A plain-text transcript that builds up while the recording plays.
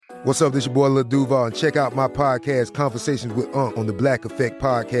What's up, this your boy Lil Duval, and check out my podcast, Conversations with Unc, on the Black Effect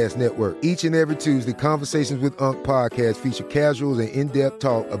Podcast Network. Each and every Tuesday, Conversations with Unc podcast feature casuals and in-depth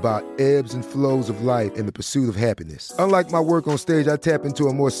talk about ebbs and flows of life and the pursuit of happiness. Unlike my work on stage, I tap into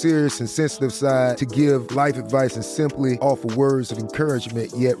a more serious and sensitive side to give life advice and simply offer words of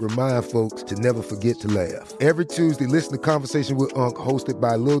encouragement, yet remind folks to never forget to laugh. Every Tuesday, listen to Conversations with Unc, hosted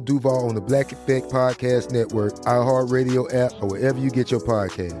by Lil Duval on the Black Effect Podcast Network, iHeartRadio app, or wherever you get your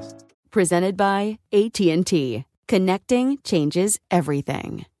podcasts. Presented by AT&T. Connecting changes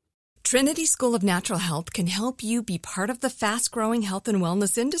everything. Trinity School of Natural Health can help you be part of the fast-growing health and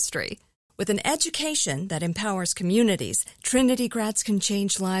wellness industry. With an education that empowers communities, Trinity grads can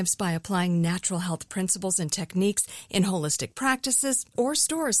change lives by applying natural health principles and techniques in holistic practices or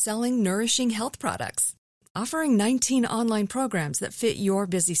stores selling nourishing health products. Offering 19 online programs that fit your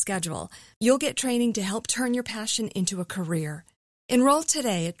busy schedule, you'll get training to help turn your passion into a career. Enroll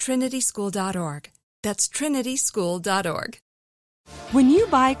today at trinityschool.org. That's trinityschool.org. When you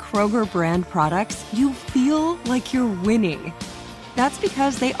buy Kroger brand products, you feel like you're winning. That's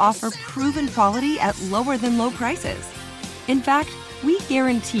because they offer proven quality at lower than low prices. In fact, we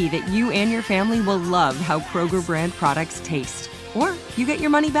guarantee that you and your family will love how Kroger brand products taste, or you get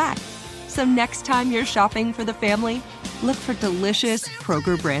your money back. So next time you're shopping for the family, look for delicious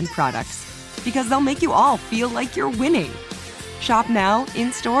Kroger brand products, because they'll make you all feel like you're winning. Shop now,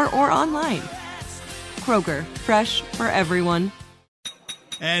 in-store, or online. Kroger, fresh for everyone.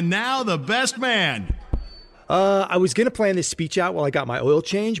 And now the best man. I was going to plan this speech out while I got my oil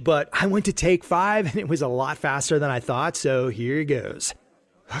change, but I went to take 5 and it was a lot faster than I thought, so here goes.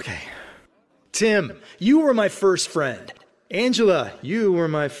 Okay. Tim, you were my first friend. Angela, you were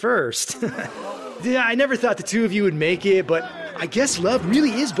my first. Yeah, I never thought the two of you would make it, but I guess love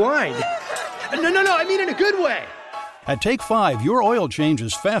really is blind. No, I mean in a good way. At Take 5, your oil change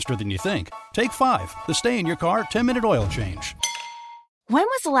is faster than you think. Take 5, the stay-in-your-car 10-minute oil change. When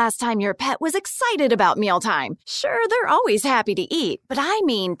was the last time your pet was excited about mealtime? Sure, they're always happy to eat, but I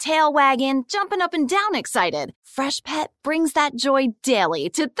mean tail wagging, jumping up and down excited. Freshpet brings that joy daily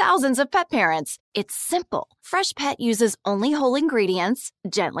to thousands of pet parents. It's simple. Freshpet uses only whole ingredients,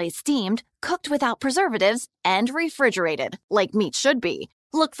 gently steamed, cooked without preservatives, and refrigerated, like meat should be.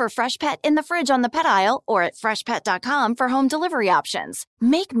 Look for Freshpet in the fridge on the pet aisle or at freshpet.com for home delivery options.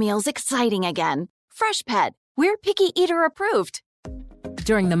 Make meals exciting again. Freshpet. We're picky eater approved.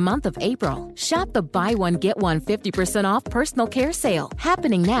 During the month of April, shop the Buy One, Get One 50% off personal care sale,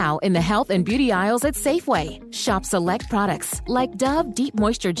 happening now in the health and beauty aisles at Safeway. Shop select products like Dove Deep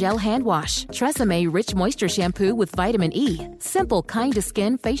Moisture Gel Hand Wash, Tresemme Rich Moisture Shampoo with Vitamin E, Simple Kind to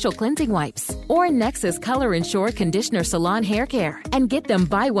Skin Facial Cleansing Wipes, or Nexus Color Ensure Conditioner Salon Hair Care, and get them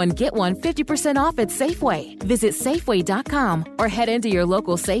Buy One, Get One 50% off at Safeway. Visit Safeway.com or head into your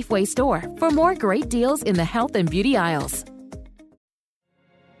local Safeway store for more great deals in the health and beauty aisles.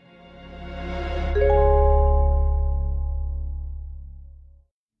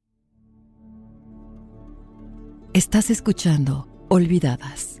 Estás escuchando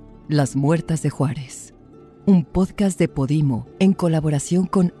Olvidadas, las muertas de Juárez, un podcast de Podimo en colaboración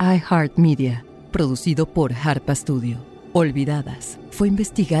con iHeartMedia, producido por Harpa Studio. Olvidadas fue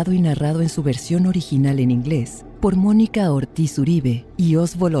investigado y narrado en su versión original en inglés por Mónica Ortiz Uribe y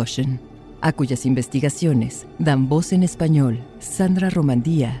Os Voloshin, a cuyas investigaciones dan voz en español Sandra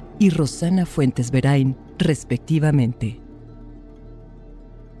Romandía y Rosana Fuentes Berain, respectivamente.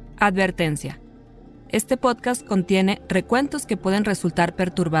 Advertencia. Este podcast contiene recuentos que pueden resultar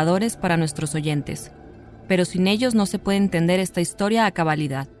perturbadores para nuestros oyentes, pero sin ellos no se puede entender esta historia a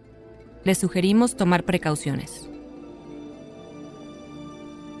cabalidad. Les sugerimos tomar precauciones.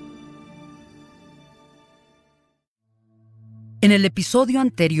 En el episodio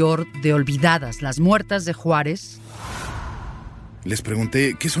anterior de Olvidadas, las muertas de Juárez, les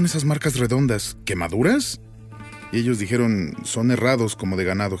pregunté, ¿qué son esas marcas redondas? ¿Quemaduras? Y ellos dijeron, son herrados como de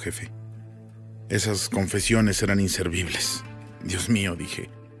ganado, jefe. Esas confesiones eran inservibles. Dios mío, dije.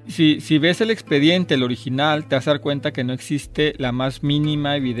 Si ves el expediente, el original, te vas a dar cuenta que no existe la más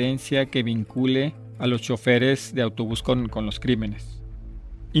mínima evidencia que vincule a los choferes de autobús con los crímenes.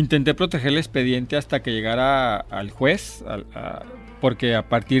 Intenté proteger el expediente hasta que llegara al juez, porque a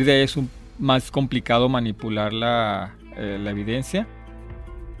partir de ahí es más complicado manipular la evidencia.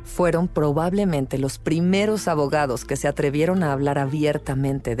 Fueron probablemente los primeros abogados que se atrevieron a hablar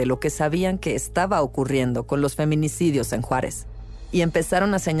abiertamente de lo que sabían que estaba ocurriendo con los feminicidios en Juárez, y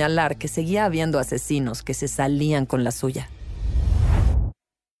empezaron a señalar que seguía habiendo asesinos que se salían con la suya.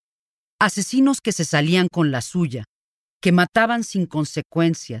 Asesinos que se salían con la suya, que mataban sin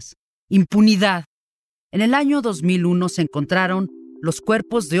consecuencias, impunidad. En el año 2001 se encontraron los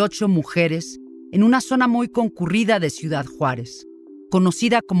cuerpos de 8 mujeres en una zona muy concurrida de Ciudad Juárez,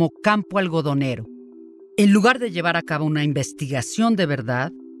 conocida como Campo Algodonero. En lugar de llevar a cabo una investigación de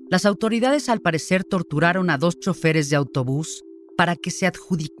verdad, las autoridades al parecer torturaron a 2 choferes de autobús para que se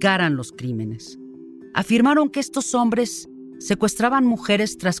adjudicaran los crímenes. Afirmaron que estos hombres secuestraban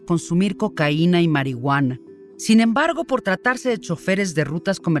mujeres tras consumir cocaína y marihuana. Sin embargo, por tratarse de choferes de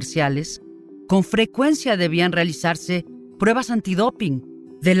rutas comerciales, con frecuencia debían realizarse pruebas antidoping,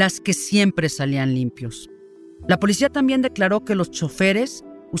 de las que siempre salían limpios. La policía también declaró que los choferes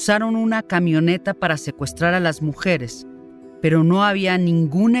usaron una camioneta para secuestrar a las mujeres, pero no había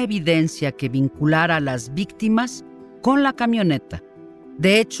ninguna evidencia que vinculara a las víctimas con la camioneta.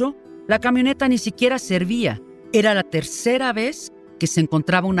 De hecho, la camioneta ni siquiera servía. Era la tercera vez que se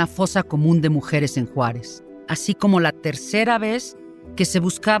encontraba una fosa común de mujeres en Juárez, así como la tercera vez que se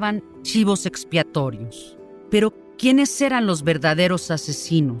buscaban chivos expiatorios. Pero, ¿quiénes eran los verdaderos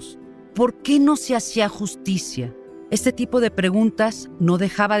asesinos? ¿Por qué no se hacía justicia? Este tipo de preguntas no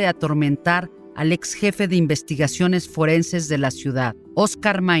dejaba de atormentar al ex jefe de investigaciones forenses de la ciudad,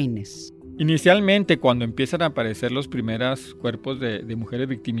 Óscar Maínez. Inicialmente, cuando empiezan a aparecer los primeros cuerpos de mujeres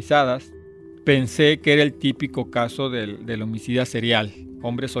victimizadas, pensé que era el típico caso del homicida serial.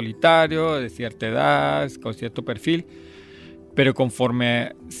 Hombre solitario, de cierta edad, con cierto perfil. Pero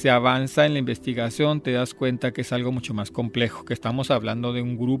conforme se avanza en la investigación, te das cuenta que es algo mucho más complejo, que estamos hablando de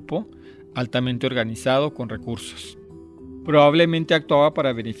un grupo altamente organizado con recursos. Probablemente actuaba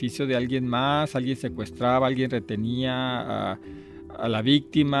para beneficio de alguien más, alguien secuestraba, alguien retenía a la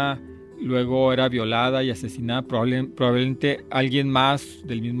víctima, luego era violada y asesinada, probablemente alguien más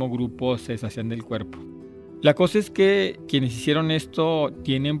del mismo grupo se deshacían del cuerpo. La cosa es que quienes hicieron esto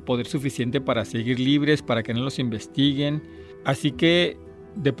tienen poder suficiente para seguir libres, para que no los investiguen, así que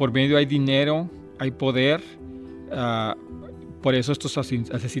de por medio hay dinero, hay poder, por eso estos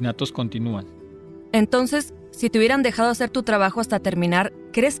asesinatos continúan. Entonces, si te hubieran dejado hacer tu trabajo hasta terminar,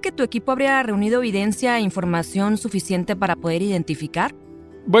 ¿crees que tu equipo habría reunido evidencia e información suficiente para poder identificar?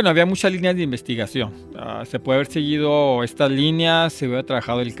 Bueno, había muchas líneas de investigación. Se puede haber seguido estas líneas, se hubiera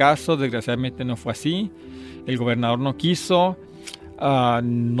trabajado el caso, desgraciadamente no fue así. El gobernador no quiso,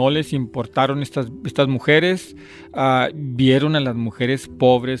 no les importaron estas mujeres, vieron a las mujeres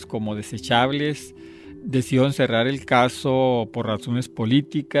pobres como desechables, decidieron cerrar el caso por razones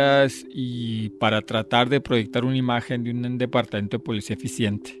políticas y para tratar de proyectar una imagen de un departamento de policía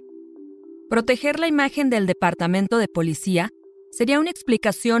eficiente. Proteger la imagen del departamento de policía sería una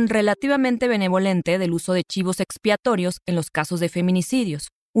explicación relativamente benevolente del uso de chivos expiatorios en los casos de feminicidios.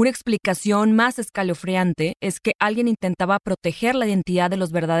 Una explicación más escalofriante es que alguien intentaba proteger la identidad de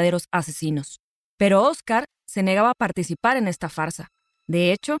los verdaderos asesinos. Pero Óscar se negaba a participar en esta farsa.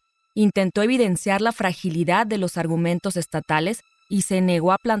 De hecho, intentó evidenciar la fragilidad de los argumentos estatales y se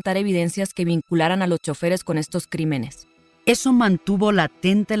negó a plantar evidencias que vincularan a los choferes con estos crímenes. Eso mantuvo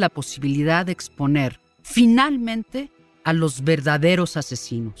latente la posibilidad de exponer, finalmente, a los verdaderos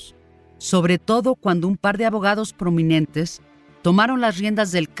asesinos. Sobre todo cuando un par de abogados prominentes tomaron las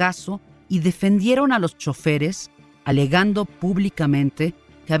riendas del caso y defendieron a los choferes, alegando públicamente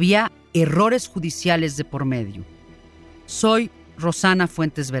que había errores judiciales de por medio. Soy Rosana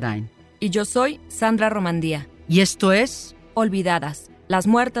Fuentes Verain. Y yo soy Sandra Romandía. Y esto es Olvidadas, las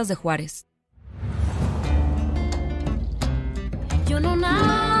muertas de Juárez. Yo no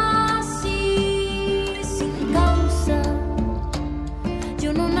nací sin causa.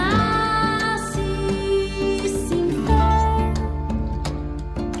 Yo no nací sin fe.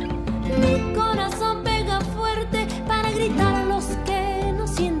 Mi corazón pega fuerte para gritar a los que no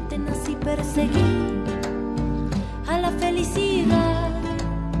sienten, así perseguir a la felicidad.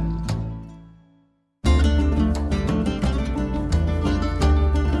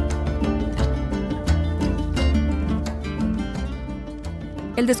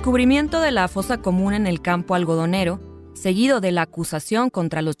 El descubrimiento de la fosa común en el campo algodonero, seguido de la acusación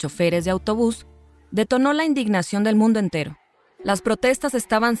contra los choferes de autobús, detonó la indignación del mundo entero. Las protestas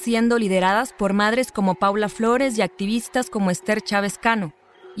estaban siendo lideradas por madres como Paula Flores y activistas como Esther Chávez Cano,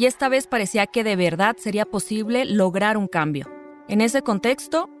 y esta vez parecía que de verdad sería posible lograr un cambio. En ese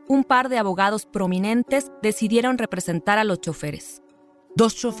contexto, un par de abogados prominentes decidieron representar a los choferes.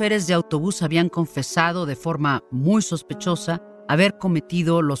 2 choferes de autobús habían confesado de forma muy sospechosa haber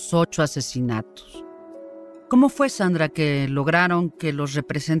cometido los 8 asesinatos. ¿Cómo fue, Sandra, que lograron que los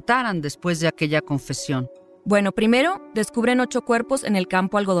representaran después de aquella confesión? Bueno, primero descubren 8 cuerpos en el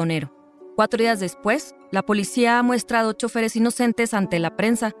campo algodonero. 4 días después, la policía ha muestrado choferes inocentes ante la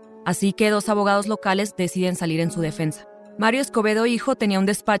prensa, así que 2 abogados locales deciden salir en su defensa. Mario Escobedo, hijo, tenía un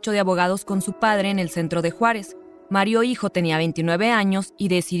despacho de abogados con su padre en el centro de Juárez. Mario hijo tenía 29 años y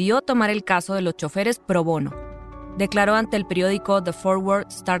decidió tomar el caso de los choferes pro bono. Declaró ante el periódico The Forward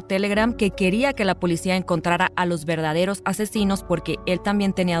Star Telegram que quería que la policía encontrara a los verdaderos asesinos porque él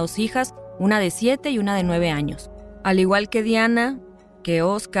también tenía 2 hijas, una de 7 y una de 9 años. Al igual que Diana, que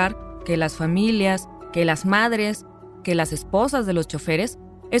Oscar, que las familias, que las madres, que las esposas de los choferes,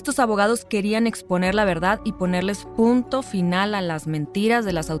 estos abogados querían exponer la verdad y ponerles punto final a las mentiras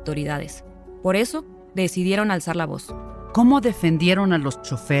de las autoridades. Por eso, decidieron alzar la voz. ¿Cómo defendieron a los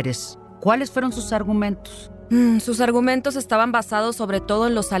choferes? ¿Cuáles fueron sus argumentos? Sus argumentos estaban basados sobre todo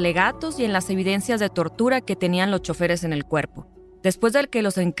en los alegatos y en las evidencias de tortura que tenían los choferes en el cuerpo. Después de que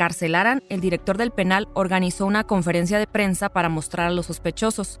los encarcelaran, el director del penal organizó una conferencia de prensa para mostrar a los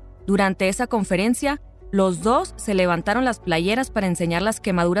sospechosos. Durante esa conferencia, los 2 se levantaron las playeras para enseñar las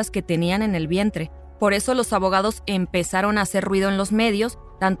quemaduras que tenían en el vientre. Por eso los abogados empezaron a hacer ruido en los medios,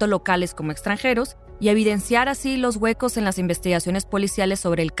 tanto locales como extranjeros, y a evidenciar así los huecos en las investigaciones policiales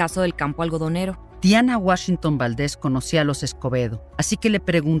sobre el caso del campo algodonero. Diana Washington Valdés conocía a los Escobedo, así que le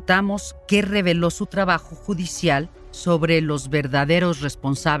preguntamos qué reveló su trabajo judicial sobre los verdaderos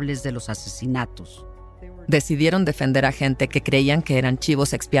responsables de los asesinatos. Decidieron defender a gente que creían que eran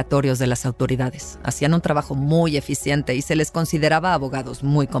chivos expiatorios de las autoridades. Hacían un trabajo muy eficiente y se les consideraba abogados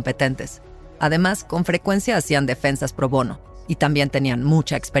muy competentes. Además, con frecuencia hacían defensas pro bono y también tenían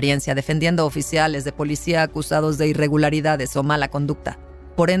mucha experiencia defendiendo oficiales de policía acusados de irregularidades o mala conducta.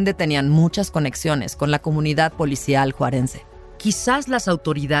 Por ende, tenían muchas conexiones con la comunidad policial juarense. Quizás las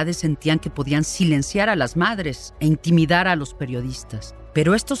autoridades sentían que podían silenciar a las madres e intimidar a los periodistas,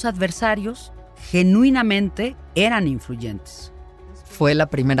 pero estos adversarios genuinamente eran influyentes. Fue la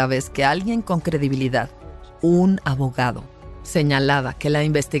primera vez que alguien con credibilidad, un abogado, señalaba que la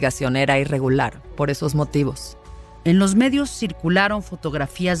investigación era irregular por esos motivos. En los medios circularon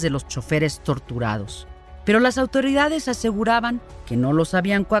fotografías de los choferes torturados, pero las autoridades aseguraban que no los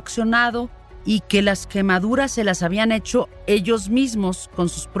habían coaccionado y que las quemaduras se las habían hecho ellos mismos con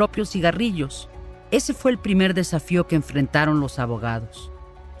sus propios cigarrillos. Ese fue el primer desafío que enfrentaron los abogados.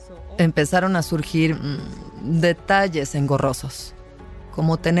 Empezaron a surgir detalles engorrosos,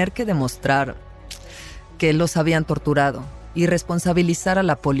 como tener que demostrar que los habían torturado y responsabilizar a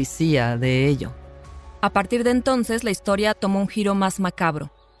la policía de ello. A partir de entonces, la historia tomó un giro más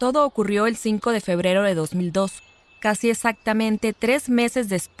macabro. Todo ocurrió el 5 de febrero de 2002, casi exactamente 3 meses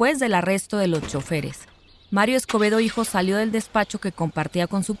después del arresto de los choferes. Mario Escobedo hijo salió del despacho que compartía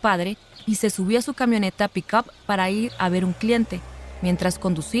con su padre y se subió a su camioneta pick-up para ir a ver un cliente. Mientras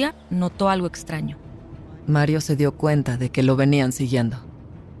conducía, notó algo extraño. Mario se dio cuenta de que lo venían siguiendo.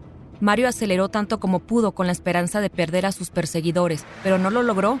 Mario aceleró tanto como pudo con la esperanza de perder a sus perseguidores, pero no lo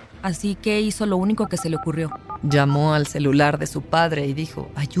logró, así que hizo lo único que se le ocurrió. Llamó al celular de su padre y dijo,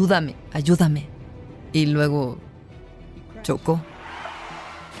 ayúdame, ayúdame. Y luego chocó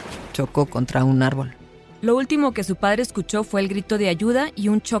contra un árbol. Lo último que su padre escuchó fue el grito de ayuda y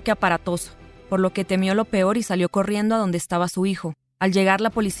un choque aparatoso, por lo que temió lo peor y salió corriendo a donde estaba su hijo. Al llegar, la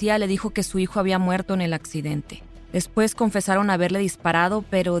policía le dijo que su hijo había muerto en el accidente. Después confesaron haberle disparado,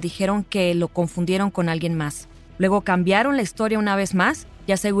 pero dijeron que lo confundieron con alguien más. Luego cambiaron la historia una vez más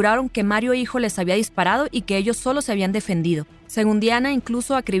y aseguraron que Mario hijo les había disparado y que ellos solo se habían defendido. Según Diana,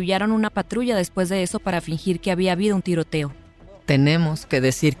 incluso acribillaron una patrulla después de eso para fingir que había habido un tiroteo. Tenemos que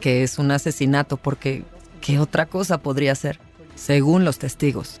decir que es un asesinato porque ¿qué otra cosa podría ser? Según los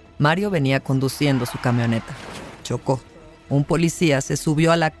testigos, Mario venía conduciendo su camioneta. Chocó. Un policía se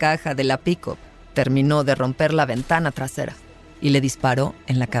subió a la caja de la pick-up, terminó de romper la ventana trasera y le disparó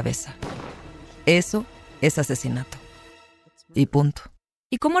en la cabeza. Eso es asesinato. Y punto.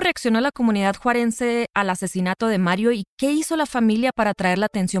 ¿Y cómo reaccionó la comunidad juarense al asesinato de Mario y qué hizo la familia para atraer la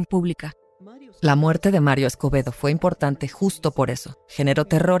atención pública? La muerte de Mario Escobedo fue importante justo por eso. Generó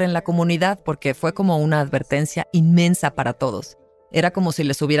terror en la comunidad porque fue como una advertencia inmensa para todos. Era como si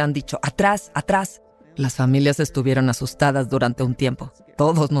les hubieran dicho, ¡atrás, atrás! Las familias estuvieron asustadas durante un tiempo.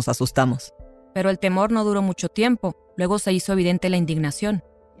 Todos nos asustamos. Pero el temor no duró mucho tiempo. Luego se hizo evidente la indignación.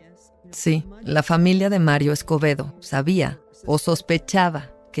 Sí, la familia de Mario Escobedo sabía o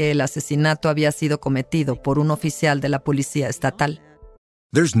sospechaba que el asesinato había sido cometido por un oficial de la policía estatal.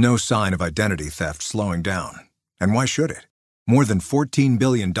 There's no sign of identity theft slowing down. And why should it? More than $14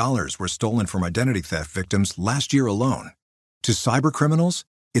 billion were stolen from identity theft victims last year alone. To cybercriminals,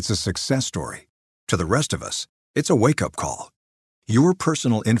 it's a success story. To the rest of us, it's a wake-up call. Your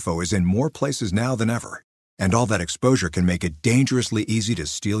personal info is in more places now than ever, and all that exposure can make it dangerously easy to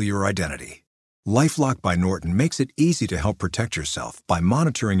steal your identity. LifeLock by Norton makes it easy to help protect yourself by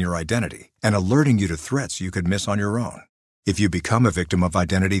monitoring your identity and alerting you to threats you could miss on your own. If you become a victim of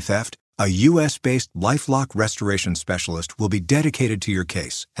identity theft, A U.S.-based LifeLock restoration specialist will be dedicated to your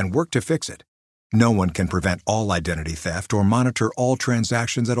case and work to fix it. No one can prevent all identity theft or monitor all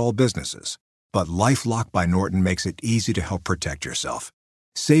transactions at all businesses. But LifeLock by Norton makes it easy to help protect yourself.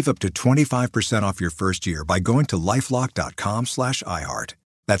 Save up to 25% off your first year by going to LifeLock.com/iHeart.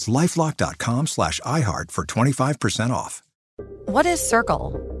 That's LifeLock.com/iHeart for 25% off. What is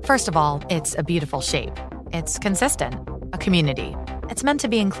Circle? First of all, it's a beautiful shape. It's consistent. A community. It's meant to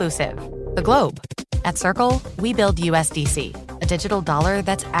be inclusive. The globe. At Circle, we build USDC, a digital dollar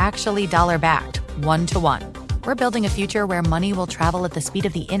that's actually dollar-backed, one-to-one. We're building a future where money will travel at the speed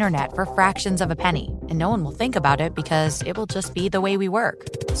of the internet for fractions of a penny, and no one will think about it because it will just be the way we work.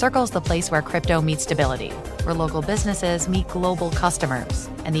 Circle's the place where crypto meets stability, where local businesses meet global customers,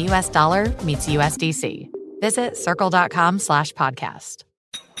 and the US dollar meets USDC. Visit circle.com/podcast.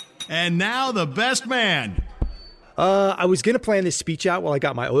 And now the best man. I was going to plan this speech out while I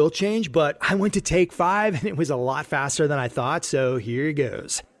got my oil change, but I went to take 5 and it was a lot faster than I thought, so here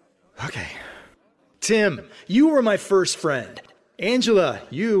goes. Okay. Tim, you were my first friend. Angela,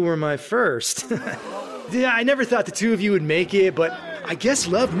 you were my first. Yeah, I never thought the two of you would make it, but I guess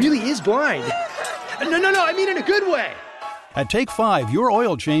love really is blind. No, I mean in a good way. At Take 5, your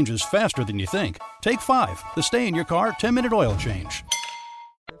oil change is faster than you think. Take 5, the stay-in-your-car 10-minute oil change.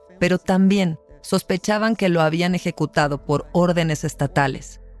 Pero también sospechaban que lo habían ejecutado por órdenes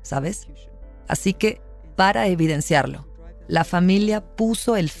estatales, ¿sabes? Así que, para evidenciarlo, la familia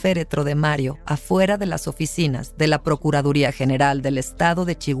puso el féretro de Mario afuera de las oficinas de la Procuraduría General del Estado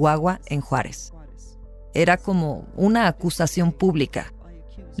de Chihuahua en Juárez. Era como una acusación pública.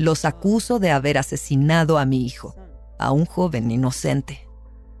 Los acuso de haber asesinado a mi hijo, a un joven inocente.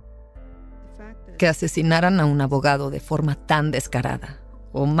 Que asesinaran a un abogado de forma tan descarada,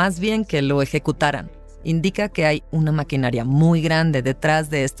 o más bien que lo ejecutaran, indica que hay una maquinaria muy grande detrás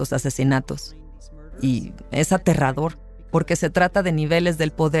de estos asesinatos. Y es aterrador, porque se trata de niveles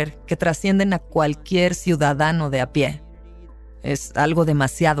del poder que trascienden a cualquier ciudadano de a pie. Es algo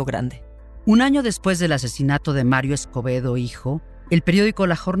demasiado grande. Un año después del asesinato de Mario Escobedo, hijo, el periódico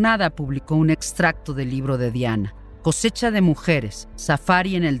La Jornada publicó un extracto del libro de Diana, Cosecha de mujeres,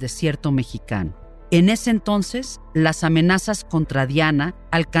 safari en el desierto mexicano. En ese entonces, las amenazas contra Diana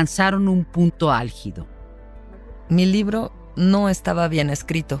alcanzaron un punto álgido. Mi libro no estaba bien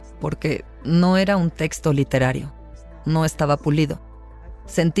escrito porque no era un texto literario. No estaba pulido.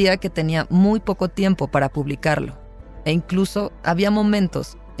 Sentía que tenía muy poco tiempo para publicarlo. E incluso había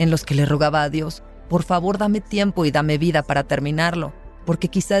momentos en los que le rogaba a Dios, por favor dame tiempo y dame vida para terminarlo, porque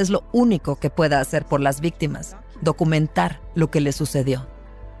quizá es lo único que pueda hacer por las víctimas, documentar lo que le sucedió.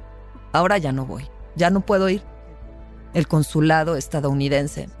 Ahora ya no voy, ya no puedo ir. El consulado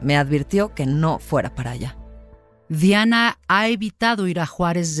estadounidense me advirtió que no fuera para allá. Diana ha evitado ir a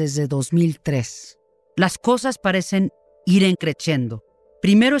Juárez desde 2003. Las cosas parecen ir en creciendo.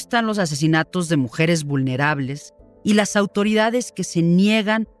 Primero están los asesinatos de mujeres vulnerables y las autoridades que se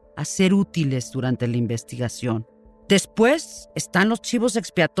niegan a ser útiles durante la investigación. Después están los chivos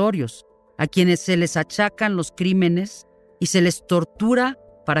expiatorios, a quienes se les achacan los crímenes y se les tortura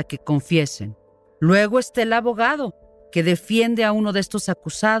para que confiesen. Luego está el abogado, que defiende a uno de estos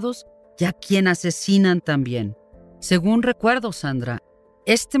acusados y a quien asesinan también. Según recuerdo, Sandra,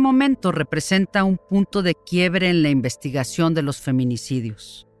 este momento representa un punto de quiebre en la investigación de los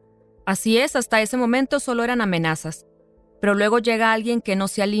feminicidios. Así es, hasta ese momento solo eran amenazas. Pero luego llega alguien que no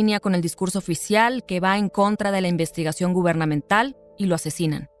se alinea con el discurso oficial, que va en contra de la investigación gubernamental y lo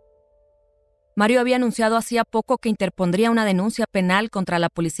asesinan. Mario había anunciado hacía poco que interpondría una denuncia penal contra la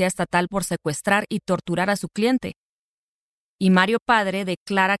policía estatal por secuestrar y torturar a su cliente. Y Mario padre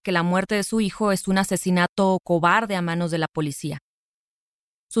declara que la muerte de su hijo es un asesinato cobarde a manos de la policía.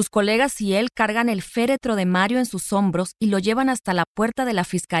 Sus colegas y él cargan el féretro de Mario en sus hombros y lo llevan hasta la puerta de la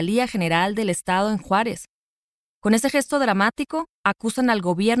Fiscalía General del Estado en Juárez. Con ese gesto dramático, acusan al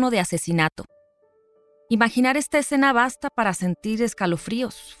gobierno de asesinato. Imaginar esta escena basta para sentir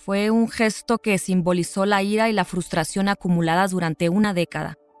escalofríos. Fue un gesto que simbolizó la ira y la frustración acumuladas durante una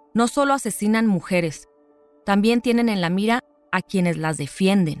década. No solo asesinan mujeres, también tienen en la mira a quienes las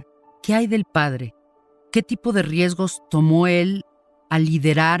defienden. ¿Qué hay del padre? ¿Qué tipo de riesgos tomó él al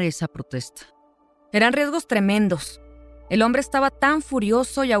liderar esa protesta? Eran riesgos tremendos. El hombre estaba tan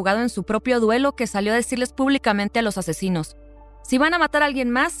furioso y ahogado en su propio duelo que salió a decirles públicamente a los asesinos: si van a matar a alguien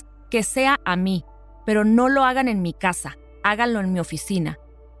más, que sea a mí, pero no lo hagan en mi casa, háganlo en mi oficina.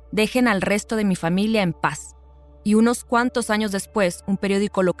 Dejen al resto de mi familia en paz. Y unos cuantos años después, un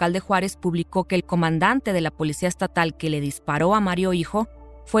periódico local de Juárez publicó que el comandante de la policía estatal que le disparó a Mario hijo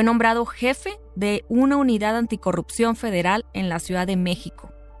fue nombrado jefe de una unidad anticorrupción federal en la Ciudad de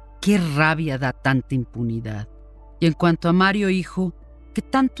México. Qué rabia da tanta impunidad. Y en cuanto a Mario, hijo, ¿qué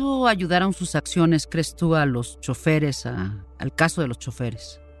tanto ayudaron sus acciones, crees tú, a los choferes, al caso de los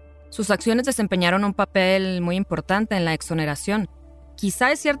choferes? Sus acciones desempeñaron un papel muy importante en la exoneración.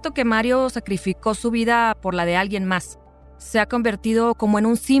 Quizá es cierto que Mario sacrificó su vida por la de alguien más. Se ha convertido como en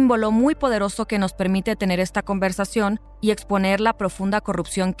un símbolo muy poderoso que nos permite tener esta conversación y exponer la profunda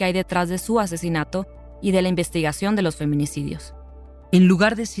corrupción que hay detrás de su asesinato y de la investigación de los feminicidios. En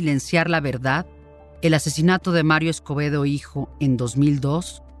lugar de silenciar la verdad, el asesinato de Mario Escobedo, hijo, en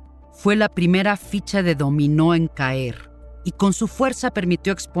 2002, fue la primera ficha de dominó en caer y con su fuerza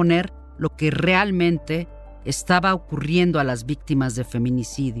permitió exponer lo que realmente estaba ocurriendo a las víctimas de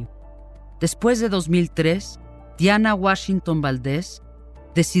feminicidio. Después de 2003, Diana Washington Valdés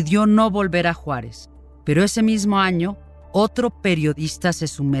decidió no volver a Juárez, pero ese mismo año, otro periodista se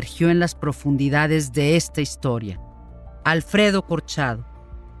sumergió en las profundidades de esta historia, Alfredo Corchado.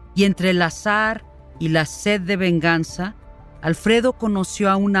 Y entre el azar y la sed de venganza, Alfredo conoció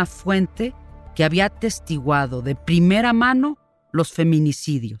a una fuente que había atestiguado de primera mano los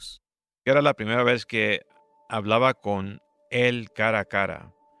feminicidios. Era la primera vez que hablaba con él cara a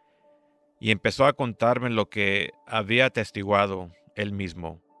cara y empezó a contarme lo que había atestiguado él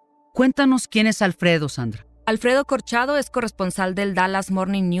mismo. Cuéntanos quién es Alfredo, Sandra. Alfredo Corchado es corresponsal del Dallas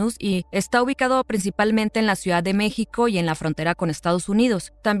Morning News y está ubicado principalmente en la Ciudad de México y en la frontera con Estados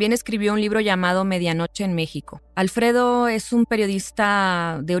Unidos. También escribió un libro llamado Medianoche en México. Alfredo es un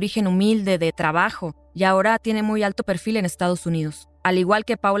periodista de origen humilde, de trabajo, y ahora tiene muy alto perfil en Estados Unidos. Al igual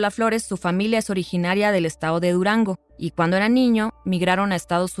que Paula Flores, su familia es originaria del estado de Durango, y cuando era niño, migraron a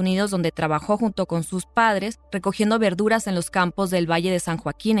Estados Unidos, donde trabajó junto con sus padres recogiendo verduras en los campos del Valle de San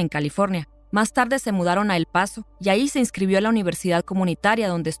Joaquín, en California. Más tarde se mudaron a El Paso y ahí se inscribió a la universidad comunitaria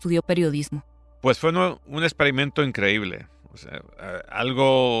donde estudió periodismo. Pues fue un experimento increíble,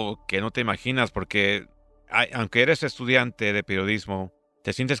 algo que no te imaginas porque aunque eres estudiante de periodismo,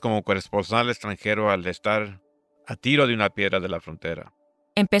 te sientes como corresponsal extranjero al estar a tiro de una piedra de la frontera.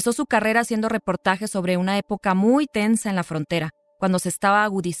 Empezó su carrera haciendo reportajes sobre una época muy tensa en la frontera, cuando se estaba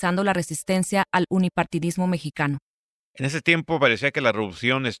agudizando la resistencia al unipartidismo mexicano. En ese tiempo parecía que la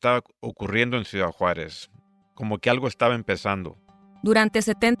revolución estaba ocurriendo en Ciudad Juárez, como que algo estaba empezando. Durante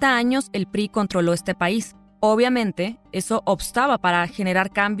 70 años el PRI controló este país. Obviamente, eso obstaba para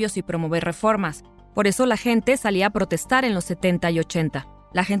generar cambios y promover reformas. Por eso la gente salía a protestar en los 70 y 80.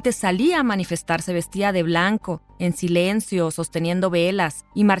 La gente salía a manifestarse vestida de blanco, en silencio, sosteniendo velas,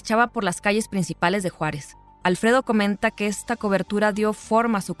 y marchaba por las calles principales de Juárez. Alfredo comenta que esta cobertura dio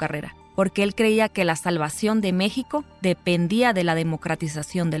forma a su carrera, porque él creía que la salvación de México dependía de la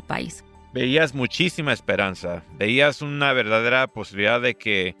democratización del país. Veías muchísima esperanza, veías una verdadera posibilidad de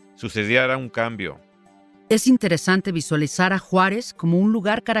que sucediera un cambio. Es interesante visualizar a Juárez como un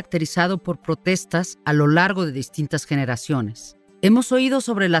lugar caracterizado por protestas a lo largo de distintas generaciones. Hemos oído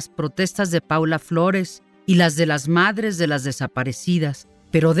sobre las protestas de Paula Flores y las de las madres de las desaparecidas,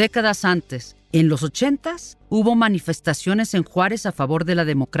 pero décadas antes, en los 80s, hubo manifestaciones en Juárez a favor de la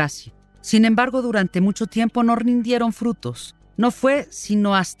democracia. Sin embargo, durante mucho tiempo no rindieron frutos. No fue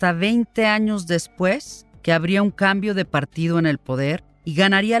sino hasta 20 años después que habría un cambio de partido en el poder y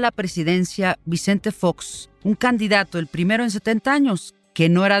ganaría la presidencia Vicente Fox, un candidato, el primero en 70 años, que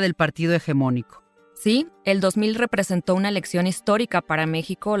no era del partido hegemónico. Sí, el 2000 representó una elección histórica para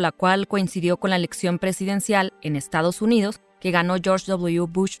México, la cual coincidió con la elección presidencial en Estados Unidos que ganó George W.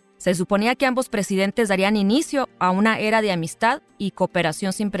 Bush. Se suponía que ambos presidentes darían inicio a una era de amistad y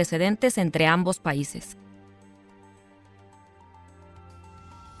cooperación sin precedentes entre ambos países.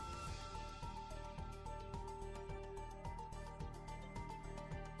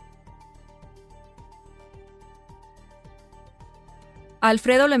 A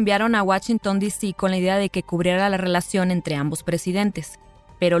Alfredo lo enviaron a Washington, D.C. con la idea de que cubriera la relación entre ambos presidentes.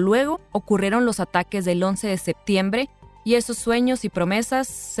 Pero luego ocurrieron los ataques del 11 de septiembre y esos sueños y promesas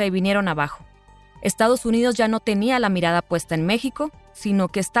se vinieron abajo. Estados Unidos ya no tenía la mirada puesta en México, sino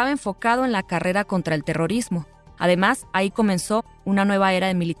que estaba enfocado en la carrera contra el terrorismo. Además, ahí comenzó una nueva era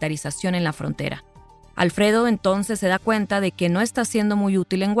de militarización en la frontera. Alfredo entonces se da cuenta de que no está siendo muy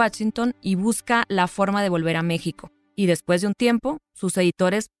útil en Washington y busca la forma de volver a México. Y después de un tiempo, sus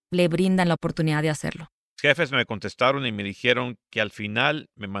editores le brindan la oportunidad de hacerlo. Los jefes me contestaron y me dijeron que al final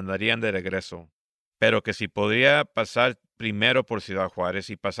me mandarían de regreso, pero que si podría pasar primero por Ciudad Juárez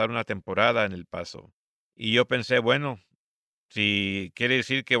y pasar una temporada en El Paso. Y yo pensé, bueno, si quiere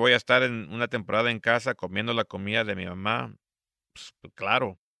decir que voy a estar en una temporada en casa comiendo la comida de mi mamá, pues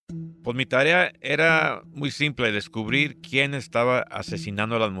claro. Pues mi tarea era muy simple, descubrir quién estaba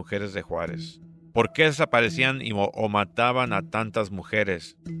asesinando a las mujeres de Juárez. ¿Por qué desaparecían o mataban a tantas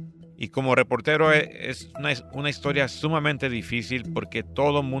mujeres? Y como reportero es una historia sumamente difícil porque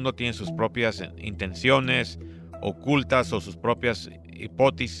todo el mundo tiene sus propias intenciones ocultas o sus propias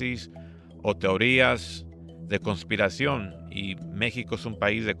hipótesis o teorías de conspiración. Y México es un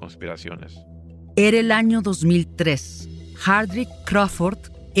país de conspiraciones. Era el año 2003. Hardrick Crawford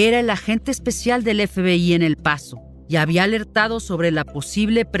era el agente especial del FBI en El Paso y había alertado sobre la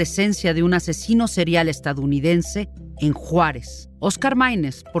posible presencia de un asesino serial estadounidense en Juárez. Oscar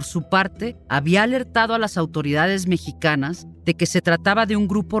Maínez, por su parte, había alertado a las autoridades mexicanas de que se trataba de un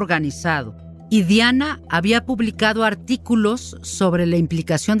grupo organizado. Y Diana había publicado artículos sobre la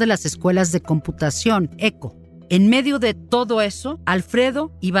implicación de las escuelas de computación, ECO. En medio de todo eso,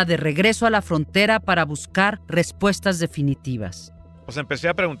 Alfredo iba de regreso a la frontera para buscar respuestas definitivas. Pues empecé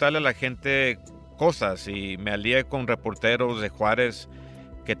a preguntarle a la gente cosas y me alié con reporteros de Juárez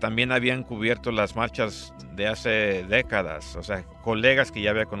que también habían cubierto las marchas de hace décadas, o sea, colegas que ya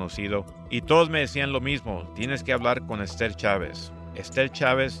había conocido, y todos me decían lo mismo: tienes que hablar con Esther Chávez. Esther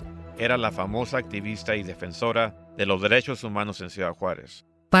Chávez era la famosa activista y defensora de los derechos humanos en Ciudad Juárez.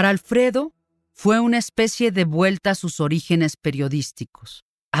 Para Alfredo, fue una especie de vuelta a sus orígenes periodísticos.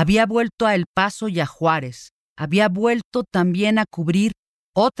 Había vuelto a El Paso y a Juárez. Había vuelto también a cubrir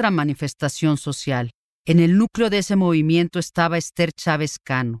otra manifestación social. En el núcleo de ese movimiento estaba Esther Chávez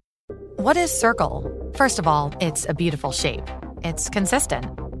Cano. What is Circle? First of all, it's a beautiful shape. It's consistent,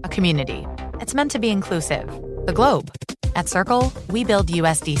 a community. It's meant to be inclusive. The globe. At Circle, we build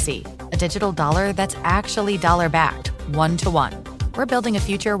USDC, a digital dollar that's actually dollar-backed, one-to-one. We're building a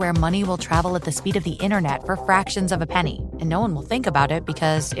future where money will travel at the speed of the internet for fractions of a penny, and no one will think about it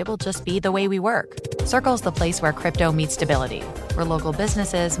because it will just be the way we work. Circle's the place where crypto meets stability, where local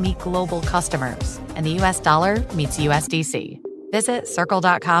businesses meet global customers, and the US dollar meets USDC. Visit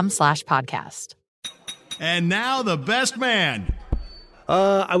circle.com/podcast. And now the best man.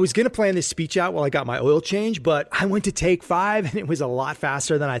 I was going to plan this speech out while I got my oil change, but I went to take 5 and it was a lot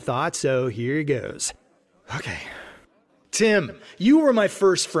faster than I thought, so here goes. Okay. Tim, you were my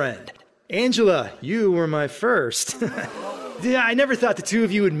first friend. Angela, you were my first. Yeah, I never thought the two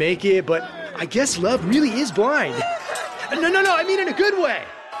of you would make it, but I guess love really is blind. No, I mean in a good way.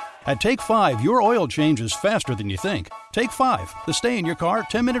 At Take 5, your oil change is faster than you think. Take 5, the stay-in-your-car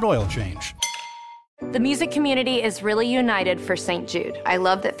 10-minute oil change. The music community is really united for St. Jude. I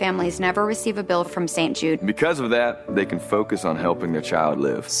love that families never receive a bill from St. Jude. Because of that, they can focus on helping their child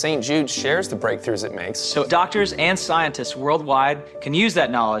live. St. Jude shares the breakthroughs it makes, so doctors and scientists worldwide can use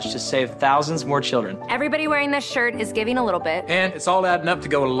that knowledge to save thousands more children. Everybody wearing this shirt is giving a little bit. And it's all adding up to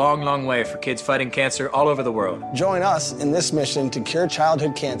go a long, long way for kids fighting cancer all over the world. Join us in this mission to cure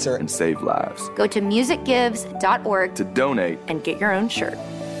childhood cancer and save lives. Go to musicgives.org to donate and get your own shirt.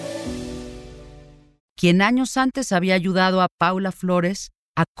 Quien años antes había ayudado a Paula Flores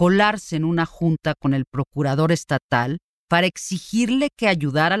a colarse en una junta con el procurador estatal para exigirle que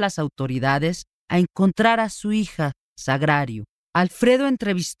ayudara a las autoridades a encontrar a su hija, Sagrario. Alfredo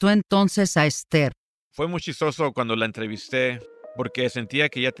entrevistó entonces a Esther. Fue muy chistoso cuando la entrevisté porque sentía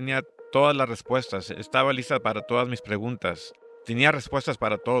que ya tenía todas las respuestas. Estaba lista para todas mis preguntas. Tenía respuestas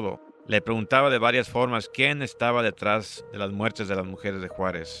para todo. Le preguntaba de varias formas quién estaba detrás de las muertes de las mujeres de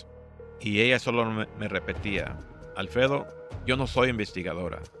Juárez. Y ella solo me repetía: Alfredo, yo no soy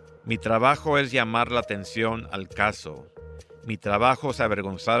investigadora. Mi trabajo es llamar la atención al caso. Mi trabajo es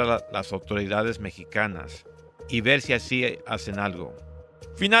avergonzar a las autoridades mexicanas y ver si así hacen algo.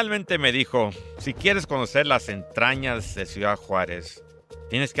 Finalmente me dijo: si quieres conocer las entrañas de Ciudad Juárez,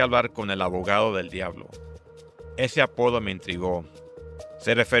 tienes que hablar con el abogado del diablo. Ese apodo me intrigó.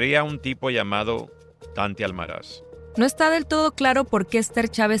 Se refería a un tipo llamado Dante Almaraz. No está del todo claro por qué Esther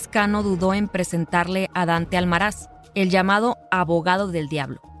Chávez Cano dudó en presentarle a Dante Almaraz, el llamado abogado del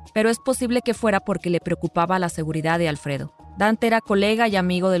diablo. Pero es posible que fuera porque le preocupaba la seguridad de Alfredo. Dante era colega y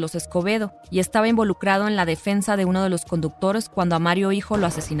amigo de los Escobedo y estaba involucrado en la defensa de uno de los conductores cuando a Mario Hijo lo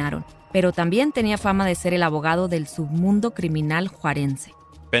asesinaron. Pero también tenía fama de ser el abogado del submundo criminal juarense.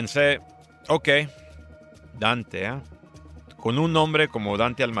 Pensé, ok, Dante, con un nombre como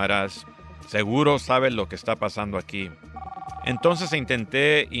Dante Almaraz, seguro sabe lo que está pasando aquí. Entonces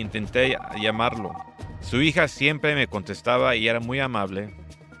intenté llamarlo. Su hija siempre me contestaba y era muy amable,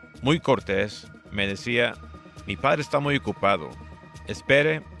 muy cortés. Me decía: mi padre está muy ocupado.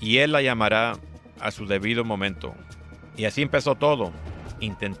 Espere y él la llamará a su debido momento. Y así empezó todo.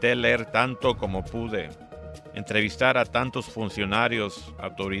 Intenté leer tanto como pude, entrevistar a tantos funcionarios,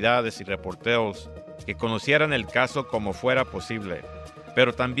 autoridades y reporteros que conocieran el caso como fuera posible.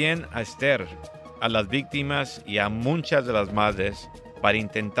 Pero también a Esther, a las víctimas y a muchas de las madres para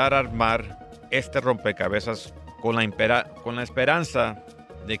intentar armar este rompecabezas con la esperanza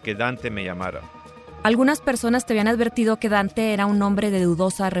de que Dante me llamara. Algunas personas te habían advertido que Dante era un hombre de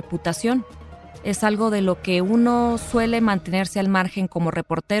dudosa reputación. Es algo de lo que uno suele mantenerse al margen como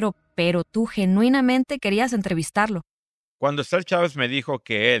reportero, pero tú genuinamente querías entrevistarlo. Cuando Esther Chávez me dijo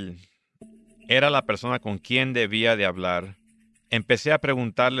que él era la persona con quien debía de hablar, empecé a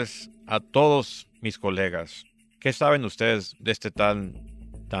preguntarles a todos mis colegas, ¿qué saben ustedes de este tal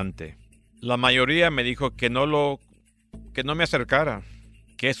Dante? La mayoría me dijo que no me acercara,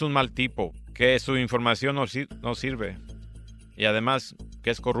 que es un mal tipo, que su información no sirve y además que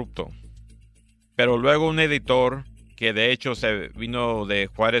es corrupto. Pero luego un editor que de hecho se vino de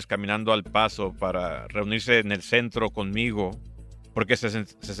Juárez caminando al Paso para reunirse en el centro conmigo porque se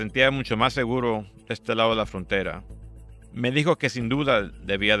sentía mucho más seguro de este lado de la frontera, me dijo que sin duda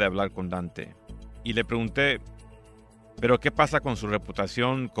debía de hablar con Dante. Y le pregunté, ¿pero qué pasa con su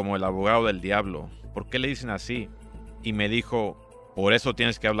reputación como el abogado del diablo? ¿Por qué le dicen así? Y me dijo, por eso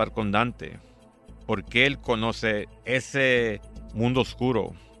tienes que hablar con Dante, porque él conoce ese mundo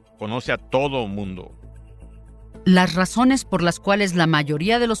oscuro, conoce a todo mundo. Las razones por las cuales la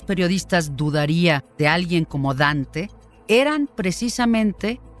mayoría de los periodistas dudaría de alguien como Dante eran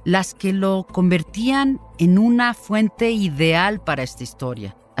precisamente las que lo convertían en una fuente ideal para esta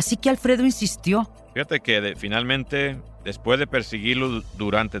historia. Así que Alfredo insistió. Fíjate que finalmente, después de perseguirlo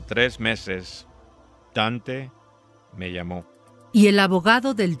durante 3 meses, Dante me llamó. Y el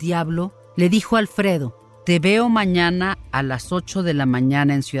abogado del diablo le dijo a Alfredo, te veo mañana a las 8 de la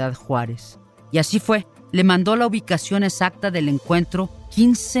mañana en Ciudad Juárez. Y así fue. Le mandó la ubicación exacta del encuentro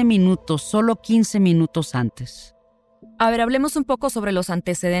 15 minutos, solo 15 minutos antes. A ver, hablemos un poco sobre los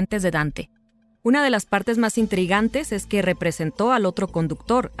antecedentes de Dante. Una de las partes más intrigantes es que representó al otro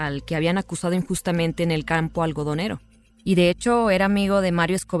conductor, al que habían acusado injustamente en el campo algodonero. Y de hecho era amigo de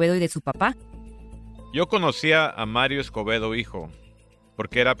Mario Escobedo y de su papá. Yo conocía a Mario Escobedo hijo,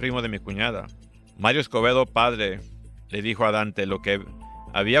 porque era primo de mi cuñada. Mario Escobedo padre le dijo a Dante lo que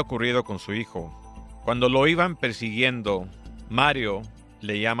había ocurrido con su hijo. Cuando lo iban persiguiendo, Mario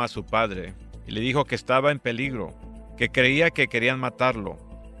le llama a su padre y le dijo que estaba en peligro, que creía que querían matarlo.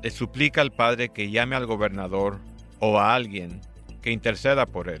 Le suplica al padre que llame al gobernador o a alguien que interceda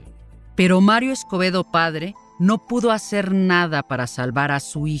por él. Pero Mario Escobedo padre no pudo hacer nada para salvar a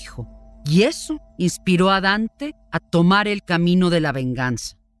su hijo. Y eso inspiró a Dante a tomar el camino de la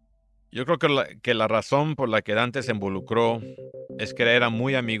venganza. Yo creo que la razón por la que Dante se involucró es que era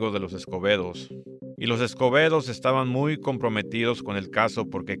muy amigo de los Escobedos. Y los Escobedos estaban muy comprometidos con el caso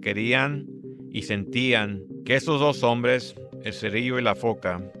porque querían y sentían que esos 2 hombres, el Cerillo y la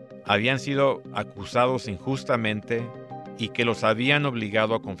Foca, habían sido acusados injustamente y que los habían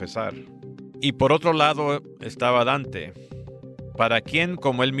obligado a confesar. Y por otro lado estaba Dante, para quien,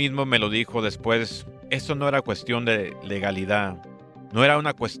 como él mismo me lo dijo después, eso no era cuestión de legalidad, no era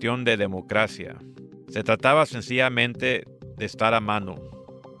una cuestión de democracia. Se trataba sencillamente de estar a mano.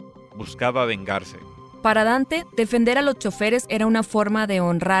 Buscaba vengarse. Para Dante, defender a los choferes era una forma de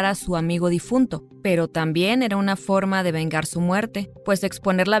honrar a su amigo difunto, pero también era una forma de vengar su muerte, pues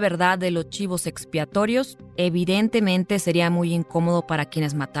exponer la verdad de los chivos expiatorios evidentemente sería muy incómodo para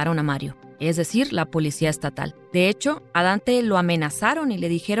quienes mataron a Mario, es decir, la policía estatal. De hecho, a Dante lo amenazaron y le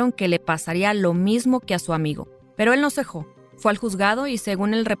dijeron que le pasaría lo mismo que a su amigo, pero él no cejó. Fue al juzgado y,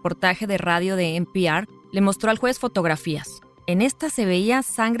 según el reportaje de radio de NPR, le mostró al juez fotografías. En esta se veía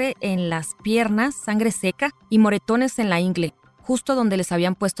sangre en las piernas, sangre seca y moretones en la ingle, justo donde les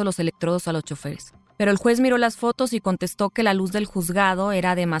habían puesto los electrodos a los choferes. Pero el juez miró las fotos y contestó que la luz del juzgado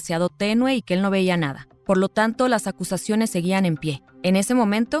era demasiado tenue y que él no veía nada. Por lo tanto, las acusaciones seguían en pie. En ese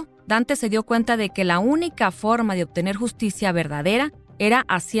momento, Dante se dio cuenta de que la única forma de obtener justicia verdadera era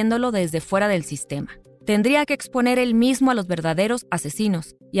haciéndolo desde fuera del sistema. Tendría que exponer él mismo a los verdaderos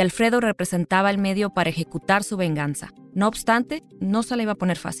asesinos, y Alfredo representaba el medio para ejecutar su venganza. No obstante, no se le iba a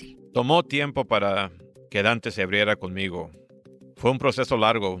poner fácil. Tomó tiempo para que Dante se abriera conmigo. Fue un proceso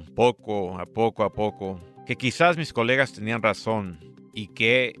largo, poco a poco, que quizás mis colegas tenían razón y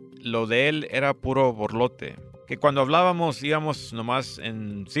que lo de él era puro borlote, que cuando hablábamos íbamos nomás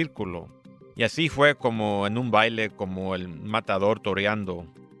en círculo. Y así fue como en un baile, como el matador toreando.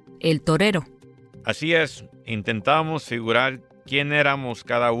 El torero. Así es, intentábamos figurar quién éramos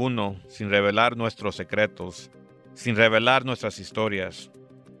cada uno sin revelar nuestros secretos, sin revelar nuestras historias.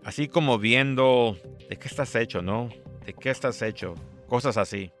 Así como viendo de qué estás hecho, ¿no? ¿De qué estás hecho? Cosas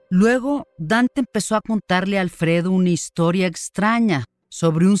así. Luego, Dante empezó a contarle a Alfredo una historia extraña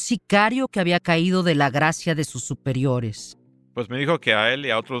sobre un sicario que había caído de la gracia de sus superiores. Pues me dijo que a él y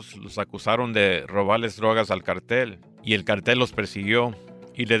a otros los acusaron de robarles drogas al cartel, y el cartel los persiguió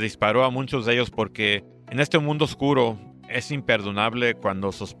y le disparó a muchos de ellos porque en este mundo oscuro es imperdonable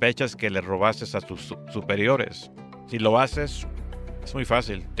cuando sospechas que le robaste a tus superiores. Si lo haces, es muy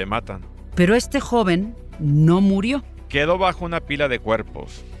fácil, te matan. Pero este joven no murió. Quedó bajo una pila de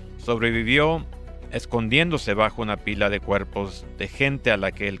cuerpos. Sobrevivió escondiéndose bajo una pila de cuerpos de gente a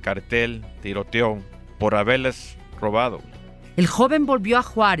la que el cartel tiroteó por haberles robado. El joven volvió a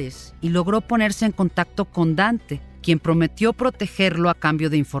Juárez y logró ponerse en contacto con Dante, quien prometió protegerlo a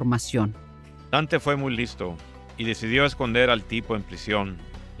cambio de información. Dante fue muy listo y decidió esconder al tipo en prisión.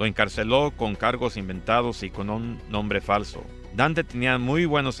 Lo encarceló con cargos inventados y con un nombre falso. Dante tenía muy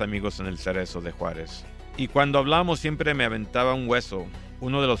buenos amigos en el Cerezo de Juárez. Y cuando hablamos siempre me aventaba un hueso,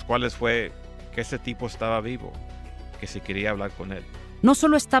 uno de los cuales fue que ese tipo estaba vivo, que si quería hablar con él. No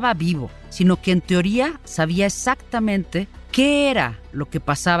solo estaba vivo, sino que en teoría sabía exactamente qué era lo que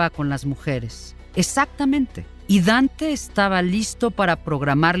pasaba con las mujeres. Exactamente. Y Dante estaba listo para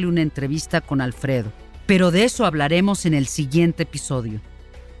programarle una entrevista con Alfredo. Pero de eso hablaremos en el siguiente episodio.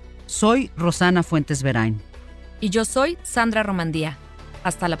 Soy Rosana Fuentes Verain. Y yo soy Sandra Romandía.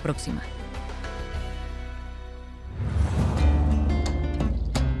 Hasta la próxima.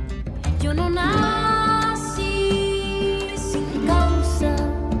 Yo no nací sin causa,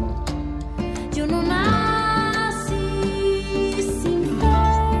 yo no nací sin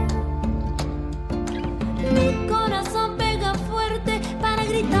fe. Mi corazón pega fuerte para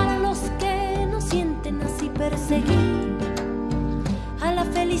gritar a los que no sienten, así perseguir a la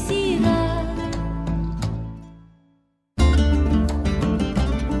felicidad.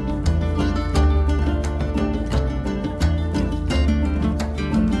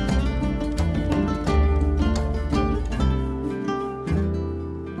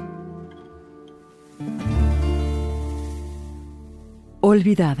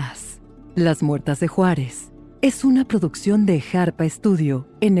 Olvidadas. Las Muertas de Juárez. Es una producción de Harpa Studio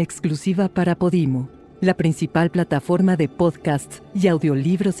en exclusiva para Podimo, la principal plataforma de podcasts y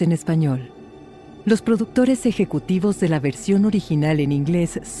audiolibros en español. Los productores ejecutivos de la versión original en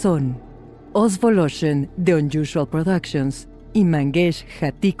inglés son Osvoloshen de Unusual Productions y Mangesh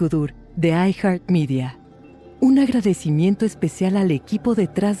Hatikudur de iHeartMedia. Un agradecimiento especial al equipo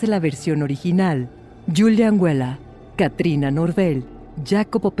detrás de la versión original: Julian Huela, Katrina Norvel,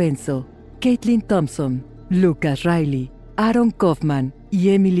 Jacopo Penso, Caitlin Thompson, Lucas Riley, Aaron Kaufman y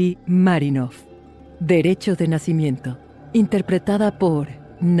Emily Marinoff. Derecho de nacimiento, interpretada por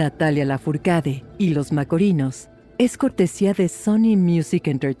Natalia Lafourcade y Los Macorinos, es cortesía de Sony Music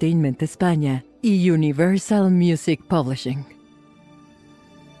Entertainment España y Universal Music Publishing.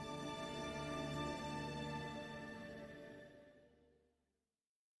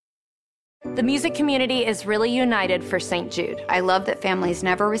 The music community is really united for St. Jude. I love that families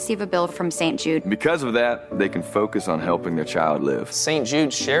never receive a bill from St. Jude. Because of that, they can focus on helping their child live. St.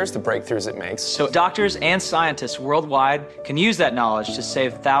 Jude shares the breakthroughs it makes, So doctors and scientists worldwide can use that knowledge to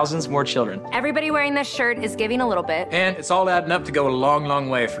save thousands more children. Everybody wearing this shirt is giving a little bit. And it's all adding up to go a long, long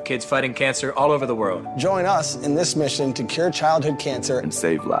way for kids fighting cancer all over the world. Join us in this mission to cure childhood cancer and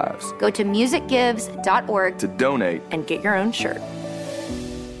save lives. Go to musicgives.org to donate and get your own shirt.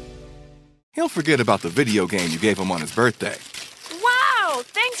 He'll forget about the video game you gave him on his birthday. Wow!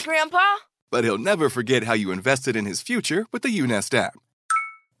 Thanks, Grandpa! But he'll never forget how you invested in his future with the UNest app.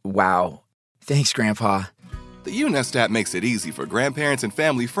 Wow. Thanks, Grandpa. The UNest app makes it easy for grandparents and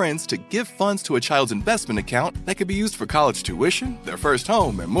family friends to give funds to a child's investment account that could be used for college tuition, their first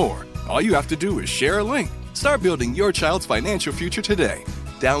home, and more. All you have to do is share a link. Start building your child's financial future today.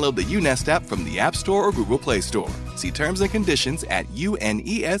 Download the UNest app from the App Store or Google Play Store. See terms and conditions at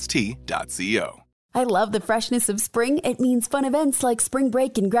unest.co. I love the freshness of spring. It means fun events like spring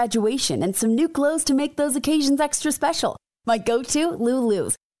break and graduation and some new clothes to make those occasions extra special. My go-to,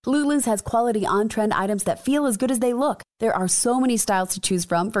 Lulu's. Lulu's has quality on-trend items that feel as good as they look. There are so many styles to choose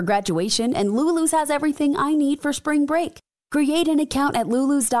from for graduation, and Lulu's has everything I need for spring break. Create an account at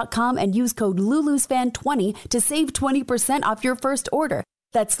lulus.com and use code LulusFan20 to save 20% off your first order.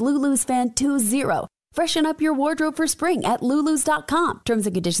 That's LulusFan20. Freshen up your wardrobe for spring at lulus.com. Terms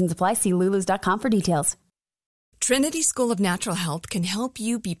and conditions apply. See lulus.com for details. Trinity School of Natural Health can help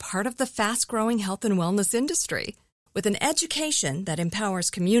you be part of the fast-growing health and wellness industry. With an education that empowers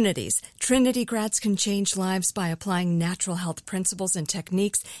communities, Trinity grads can change lives by applying natural health principles and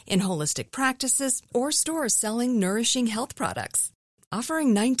techniques in holistic practices or stores selling nourishing health products.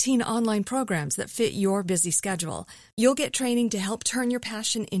 Offering 19 online programs that fit your busy schedule, you'll get training to help turn your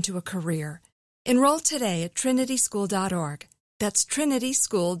passion into a career. Enroll today at trinityschool.org. That's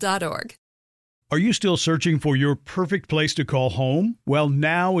trinityschool.org. Are you still searching for your perfect place to call home? Well,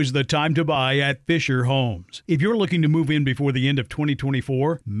 now is the time to buy at Fisher Homes. If you're looking to move in before the end of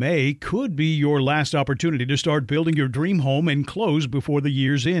 2024, May could be your last opportunity to start building your dream home and close before the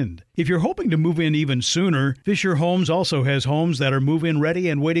year's end. If you're hoping to move in even sooner, Fisher Homes also has homes that are move-in ready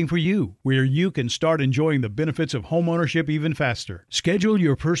and waiting for you, where you can start enjoying the benefits of homeownership even faster. Schedule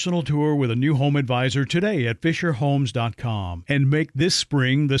your personal tour with a new home advisor today at FisherHomes.com and make this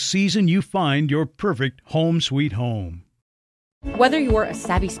spring the season you find your perfect home sweet home. Whether you're a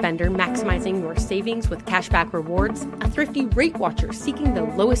savvy spender maximizing your savings with cashback rewards, a thrifty rate watcher seeking the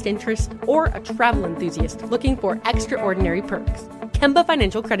lowest interest, or a travel enthusiast looking for extraordinary perks, Kemba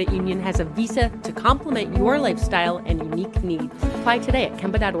Financial Credit Union has a visa to complement your lifestyle and unique needs. Apply today at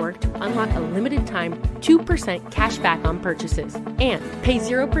Kemba.org to unlock a limited time 2% cash back on purchases and pay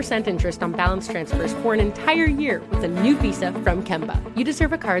 0% interest on balance transfers for an entire year with a new visa from Kemba. You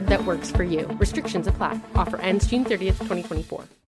deserve a card that works for you. Restrictions apply. Offer ends June 30th, 2024.